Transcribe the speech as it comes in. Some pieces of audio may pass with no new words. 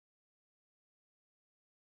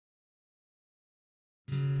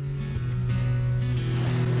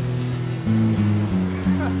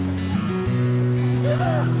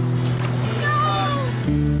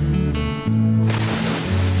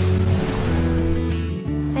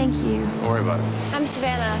worry about it. I'm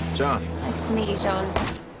Savannah. John. Nice to meet you, John.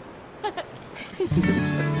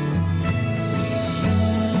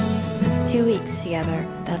 2 weeks together.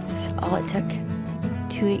 That's all it took.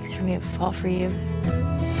 2 weeks for me to fall for you.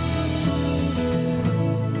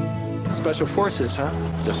 Special Forces, huh?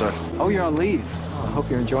 Yes, sir. Oh, you're on leave. Oh, I hope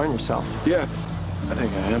you're enjoying yourself. Yeah, I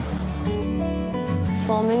think I am.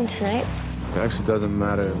 Full moon tonight. It actually doesn't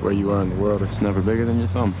matter where you are in the world. It's never bigger than your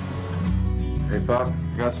thumb. Hey, Pop,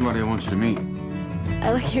 I got somebody I want you to meet.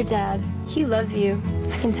 I like your dad. He loves you.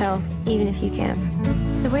 I can tell, even if you can't.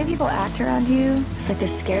 The way people act around you, it's like they're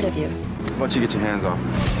scared of you. Why don't you get your hands off?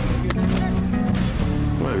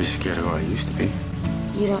 Why are you scared of who I used to be?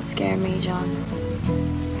 You don't scare me, John.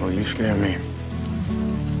 Well, you scare me.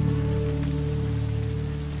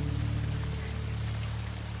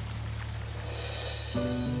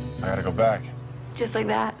 I gotta go back. Just like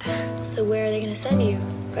that. So where are they gonna send you?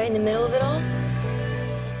 Right in the middle of it all?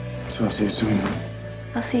 So I'll see you soon, then.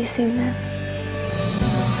 I'll see you soon, then.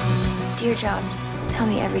 Dear John, tell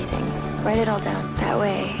me everything. Write it all down. That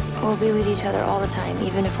way, we'll be with each other all the time,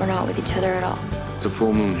 even if we're not with each other at all. It's a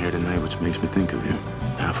full moon here tonight, which makes me think of you.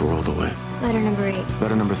 Half a world away. Letter number 8.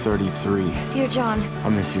 Letter number 33. Dear John. I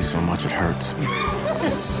miss you so much, it hurts.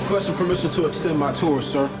 Requesting permission to extend my tour,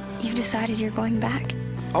 sir. You've decided you're going back?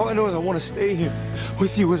 All I know is I want to stay here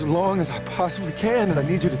with you as long as I possibly can, and I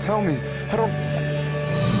need you to tell me. I don't...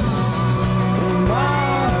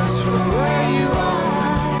 Miles from where you are,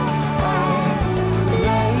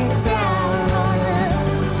 lay down on the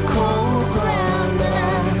cold ground,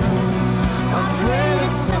 and I pray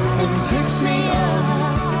that something picks me up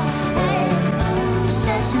and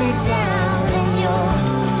sets me down in your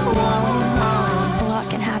warm arms. A lot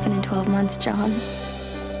can happen in 12 months, John.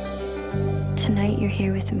 Tonight, you're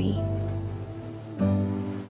here with me.